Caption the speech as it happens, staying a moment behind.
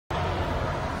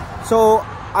So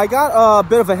I got a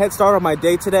bit of a head start on my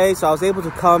day today, so I was able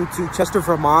to come to Chester,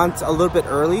 Vermont a little bit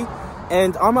early.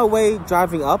 And on my way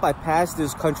driving up, I passed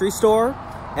this country store,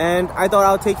 and I thought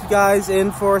I would take you guys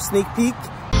in for a sneak peek.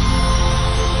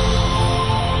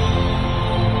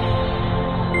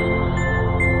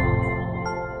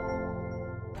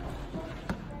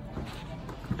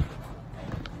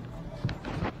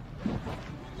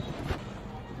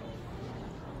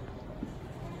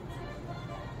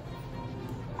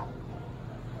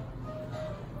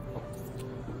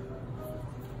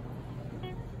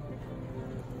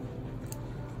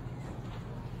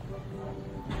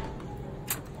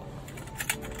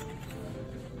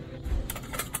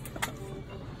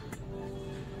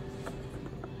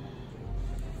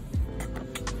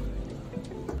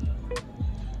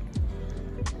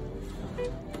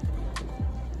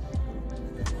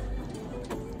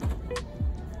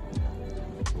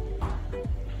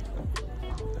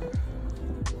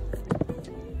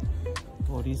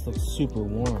 Oh, these look super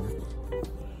warm.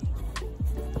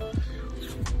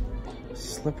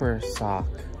 Slipper sock.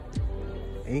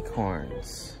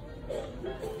 Acorns.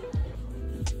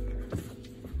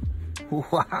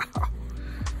 Wow.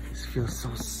 This feels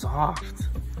so soft.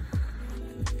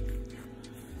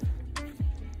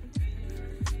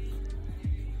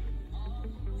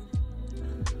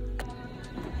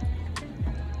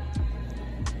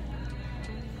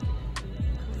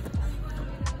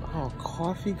 Oh,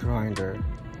 coffee grinder.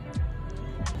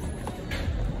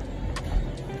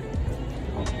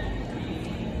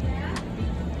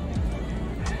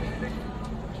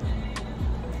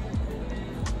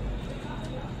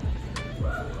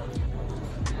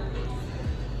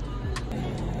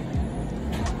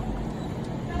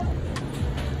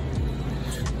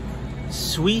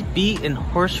 Sweet beet and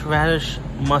horseradish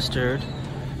mustard.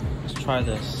 Let's try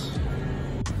this.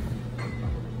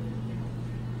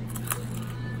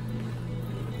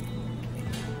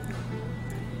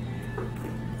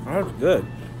 Oh, that's good.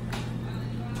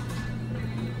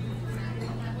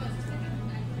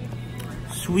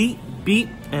 Sweet beet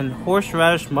and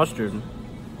horseradish mustard.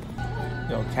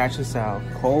 Yo, catch this out.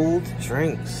 Cold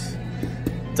drinks.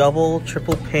 Double,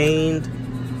 triple paned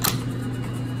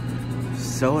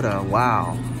soda.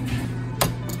 Wow.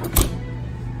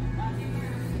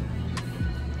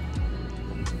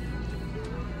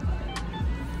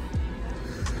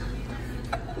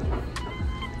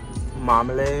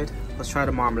 Marmalade. Let's try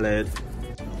the marmalade.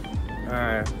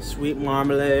 Alright, sweet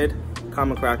marmalade,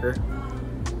 common cracker.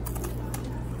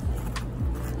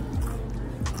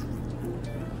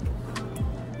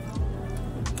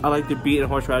 I like the beet and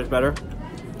horseradish better.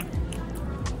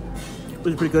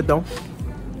 It's pretty good though.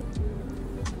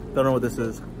 Don't know what this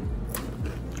is.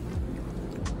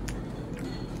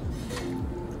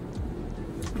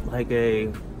 Like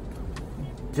a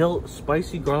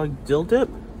spicy garlic dill dip.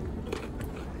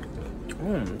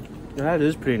 That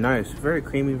is pretty nice. Very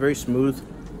creamy, very smooth.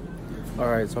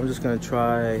 Alright, so I'm just gonna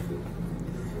try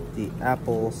the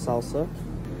apple salsa.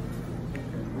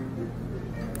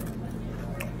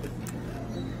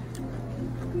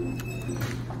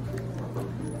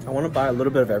 I want to buy a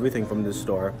little bit of everything from this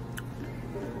store.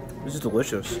 This is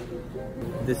delicious.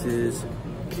 This is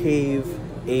cave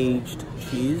aged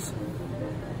cheese.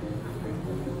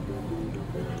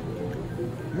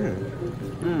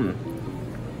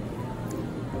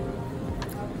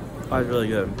 That's really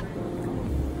good.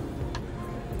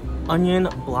 Onion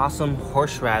blossom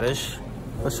horseradish.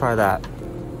 Let's try that.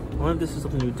 I wonder if this is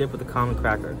something you dip with a common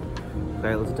cracker.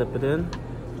 Okay, let's dip it in.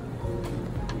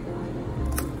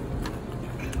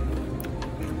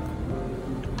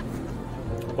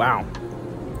 Wow.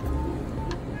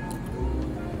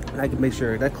 And I can make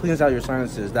sure that cleans out your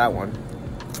sinuses, that one.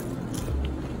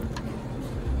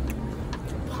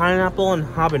 Pineapple and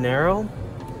habanero.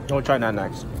 We'll try that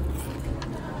next.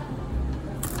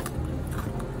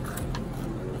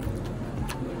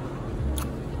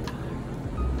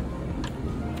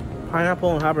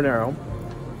 Pineapple and habanero.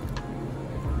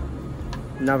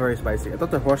 Not very spicy. I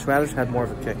thought the horseradish had more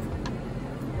of a kick.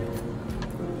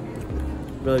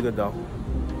 Really good though.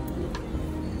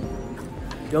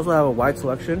 You also have a wide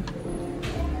selection.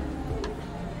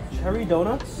 Cherry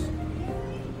donuts.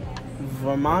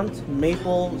 Vermont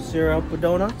maple syrup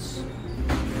donuts.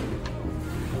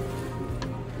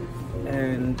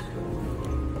 And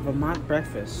Vermont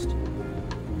breakfast. I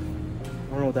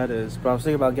don't know what that is, but I was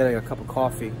thinking about getting a cup of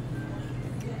coffee.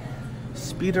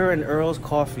 Speeder and Earl's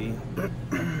coffee.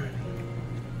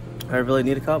 I really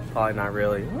need a cup? Probably not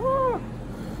really.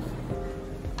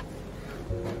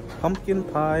 Pumpkin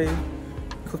pie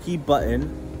cookie button.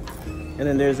 And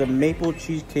then there's a maple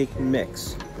cheesecake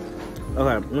mix. Okay,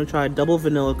 I'm gonna try a double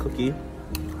vanilla cookie.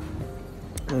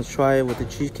 Let's try it with the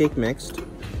cheesecake mixed.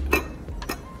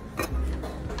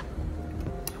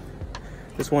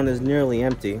 This one is nearly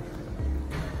empty.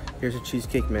 Here's a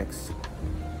cheesecake mix.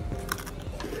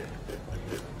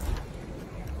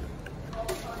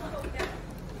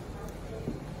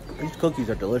 These cookies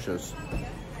are delicious.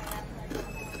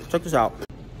 Check this out.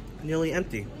 Nearly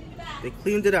empty. They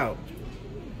cleaned it out.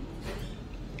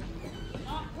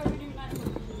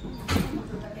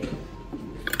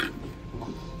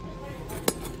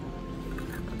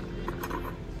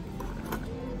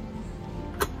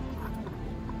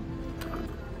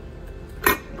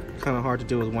 Kind of hard to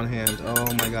do with one hand.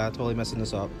 Oh my god, totally messing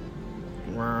this up.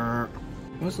 When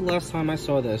was the last time I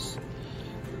saw this?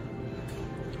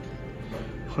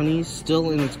 Honey's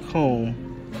still in its comb.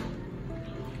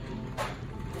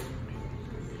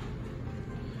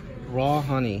 Raw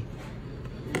honey.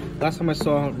 Last time I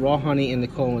saw raw honey in the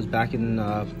comb was back in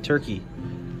Turkey.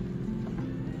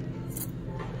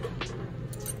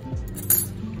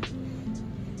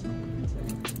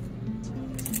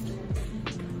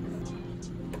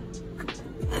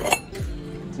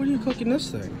 What are you cooking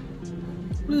this thing?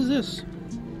 What is this?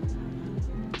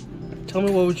 Tell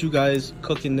me, what would you guys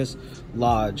cook in this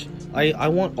lodge? I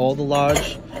want all the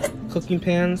lodge cooking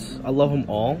pans. I love them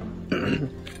all.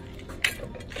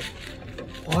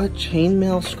 What?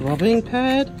 Chainmail scrubbing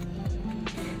pad?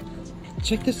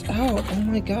 Check this out. Oh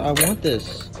my god, I want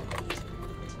this.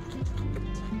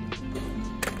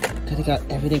 Cause they got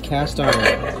everything cast iron.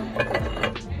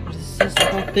 What is this? Look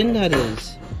how thin that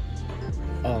is.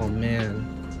 Oh man.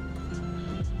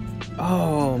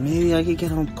 Oh, maybe I could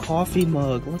get a coffee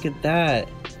mug. Look at that.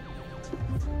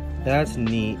 That's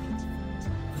neat.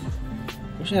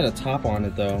 Wish I had a top on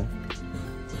it though.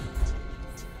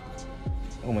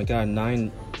 Oh my god,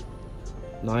 $9.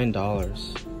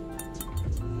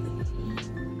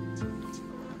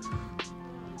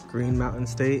 Green Mountain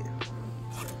State.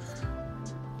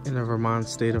 In a Vermont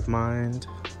state of mind.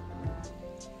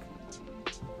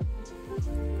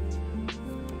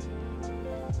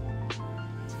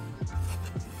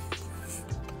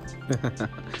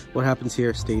 What happens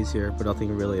here stays here, but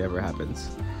nothing really ever happens.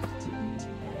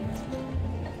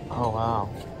 Oh wow.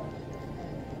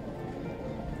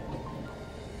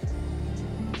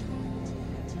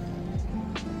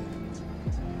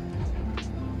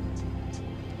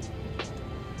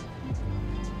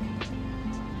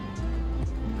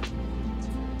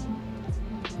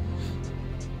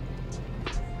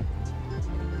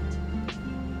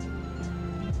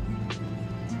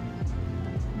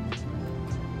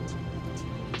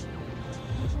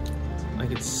 I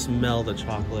could smell the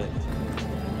chocolate.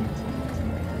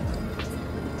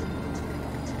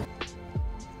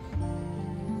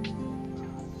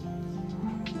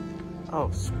 Oh,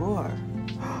 score.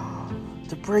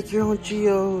 To break your own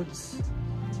geodes.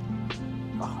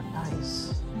 Oh,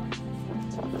 nice.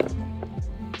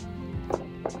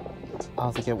 I'll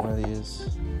have to get one of these.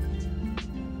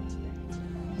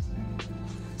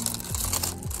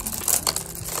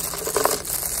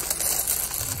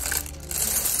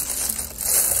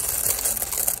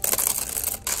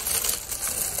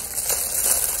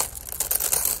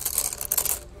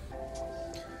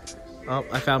 Oh,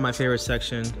 I found my favorite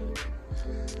section.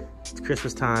 It's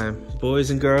Christmas time. Boys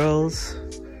and girls,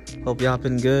 hope y'all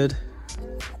been good.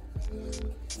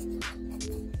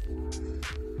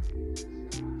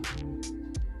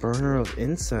 Burner of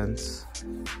incense.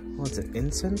 Oh, it's an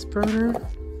incense burner?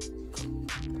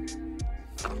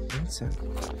 Incense.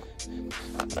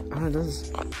 I don't know, it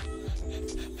does.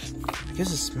 I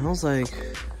guess it smells like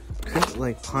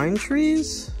pine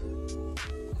trees?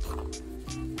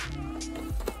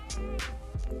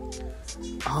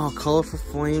 Oh, colorful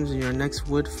flames in your next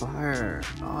wood fire.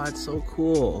 Oh, it's so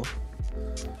cool.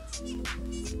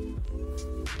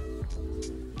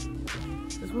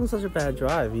 This wasn't such a bad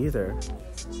drive either.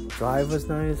 Drive was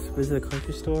nice. Visit a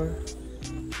country store.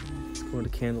 Let's go to the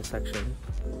candle section.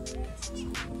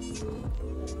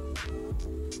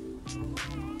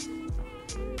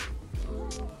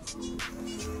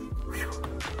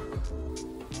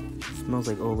 Smells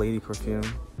like old lady perfume.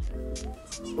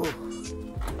 Oh.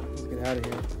 Get out of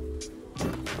here.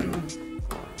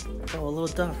 Oh, little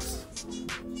ducks.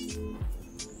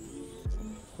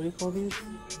 What do you call these?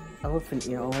 Elephant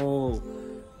ear. Oh,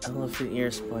 elephant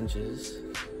ear sponges.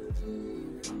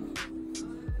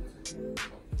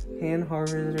 Hand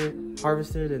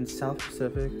harvested in South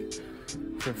Pacific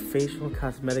for facial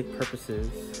cosmetic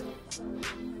purposes.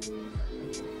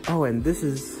 Oh, and this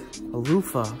is a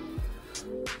loofah.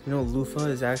 You know, loofah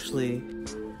is actually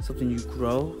something you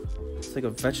grow. It's like a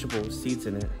vegetable with seeds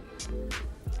in it.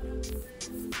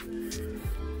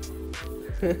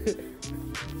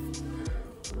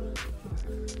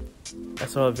 I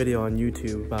saw a video on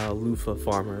YouTube about loofah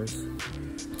farmers.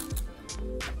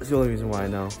 That's the only reason why I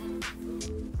know.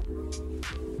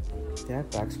 They have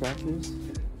back scratches?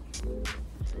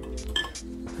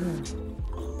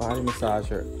 Body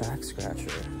massager, back scratcher.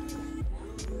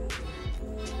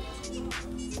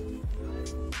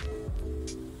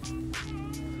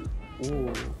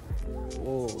 Ooh.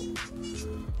 Whoa.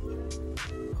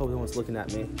 Hope no one's looking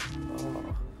at me.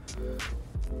 Oh.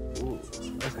 Ooh.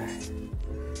 Okay.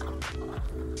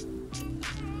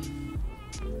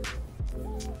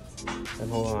 And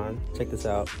hold on. Check this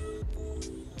out.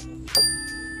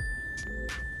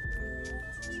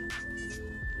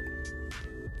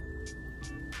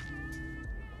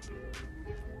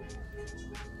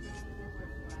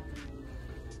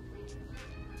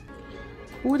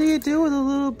 What do you do with a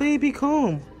little baby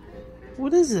comb?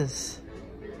 What is this?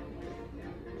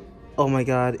 Oh my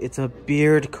god, it's a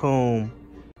beard comb.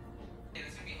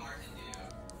 It's gonna be hard to do.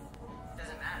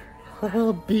 Doesn't matter.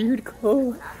 Oh, beard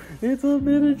comb. It's a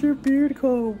miniature beard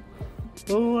comb.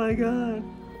 Oh my god.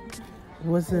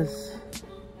 What's this?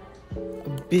 A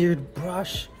beard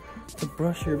brush to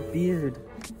brush your beard.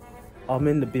 I'm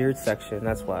in the beard section,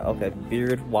 that's why. Okay,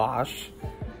 beard wash.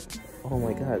 Oh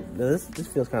my god, this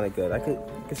feels kind of good. I can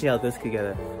see how this could get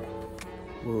it.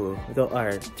 Ooh,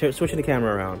 alright, switching the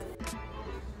camera around.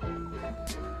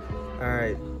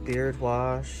 Alright, beard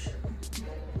wash.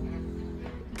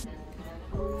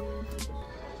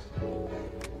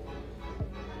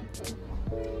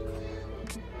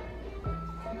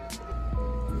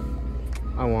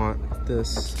 I want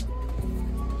this.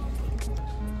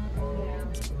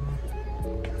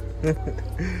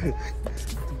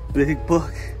 Big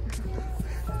book.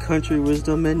 Country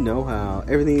wisdom and know-how.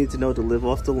 Everything you need to know to live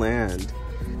off the land.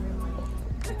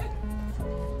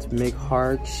 To make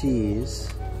hard cheese.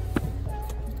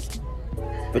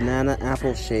 Banana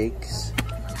apple shakes.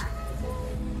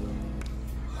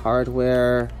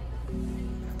 Hardware.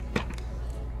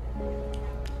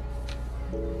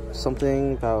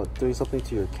 Something about doing something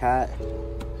to your cat.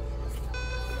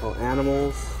 Oh,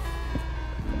 animals.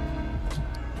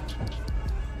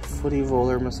 Footy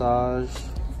roller massage.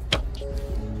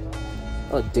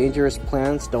 Oh, dangerous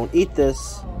plants, don't eat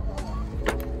this.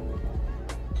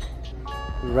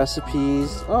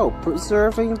 Recipes. Oh,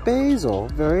 preserving basil.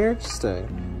 Very interesting.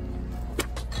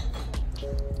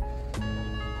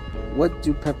 What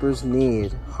do peppers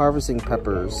need? Harvesting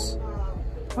peppers.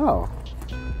 Oh.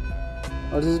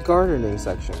 Oh, this is gardening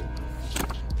section.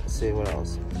 Let's see what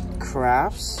else.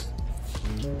 Crafts.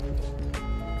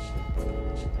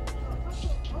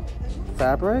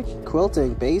 Fabric.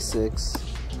 Quilting basics.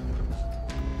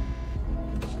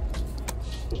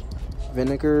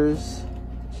 Vinegars,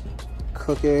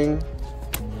 cooking.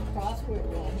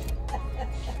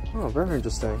 Oh, very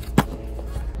interesting.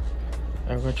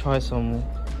 I'm gonna try some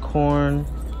corn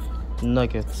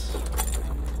nuggets.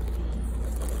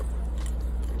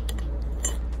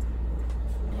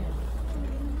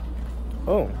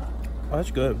 Oh,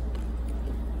 that's good.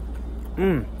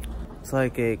 It's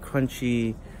like a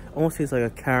crunchy, almost tastes like a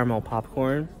caramel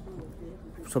popcorn.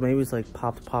 So maybe it's like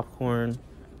popped popcorn.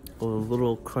 A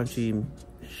little crunchy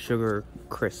sugar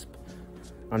crisp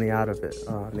on the outer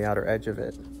edge of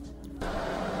it.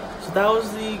 So that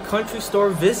was the country store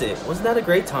visit. Wasn't that a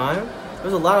great time? There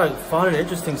was a lot of fun and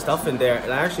interesting stuff in there,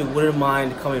 and I actually wouldn't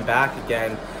mind coming back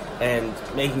again and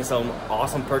making some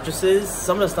awesome purchases.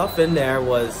 Some of the stuff in there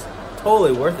was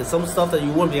totally worth it. Some stuff that you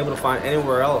wouldn't be able to find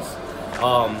anywhere else.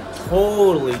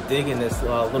 Totally digging this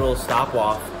little stop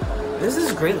off. This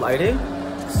is great lighting.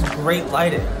 This is great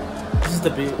lighting. This is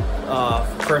the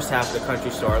first half of the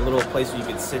country store, a little place where you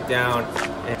could sit down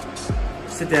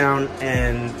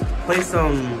and play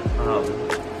some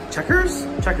checkers,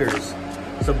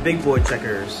 some big boy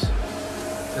checkers.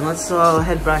 And let's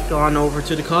head back on over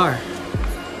to the car.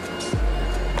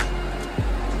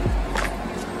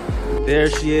 There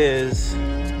she is,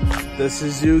 the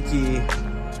Suzuki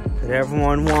that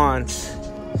everyone wants,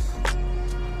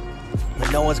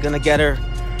 but no one's gonna get her.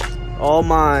 All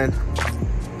mine.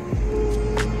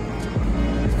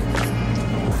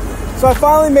 So I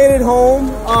finally made it home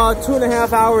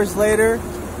 2.5 hours later,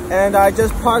 and I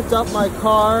just parked up my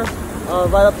car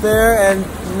right up there and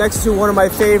next to one of my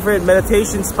favorite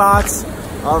meditation spots,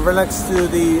 right next to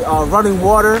the running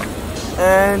water.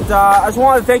 And I just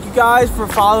want to thank you guys for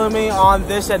following me on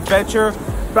this adventure,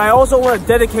 but I also want to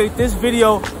dedicate this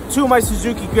video to my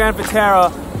Suzuki Grand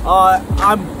Vitara.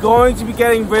 I'm going to be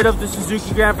getting rid of the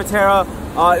Suzuki Grand Vitara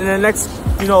in the next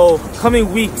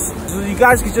coming weeks. So you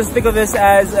guys can just think of this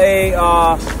as a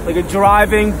like a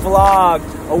driving vlog,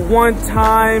 a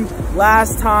one-time,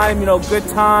 last time, good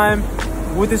time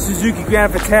with the Suzuki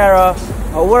Grand Vitara.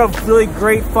 What a really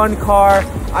great, fun car.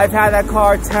 I've had that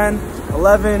car 10,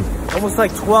 11, almost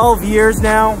like 12 years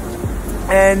now,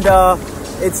 and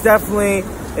it's definitely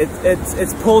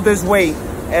it's pulled its weight.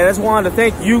 And I just wanted to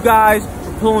thank you guys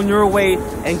for pulling your weight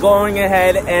and going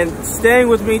ahead and staying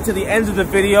with me to the end of the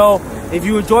video. If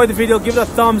you enjoyed the video, give it a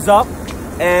thumbs up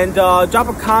and drop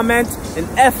a comment, an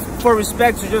F for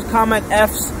respect, so just comment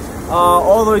Fs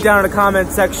all the way down in the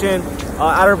comment section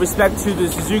out of respect to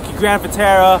the Suzuki Grand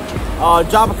Vitara.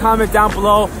 Drop a comment down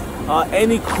below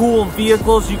any cool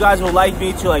vehicles you guys would like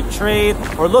me to like trade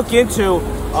or look into,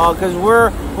 because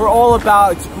we're all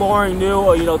about exploring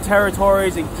new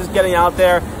territories and just getting out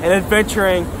there and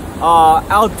adventuring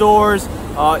outdoors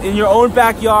in your own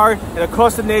backyard and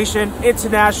across the nation.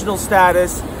 International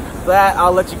status. That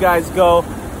I'll let you guys go.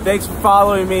 Thanks for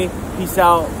following me. Peace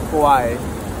out. Hawaii.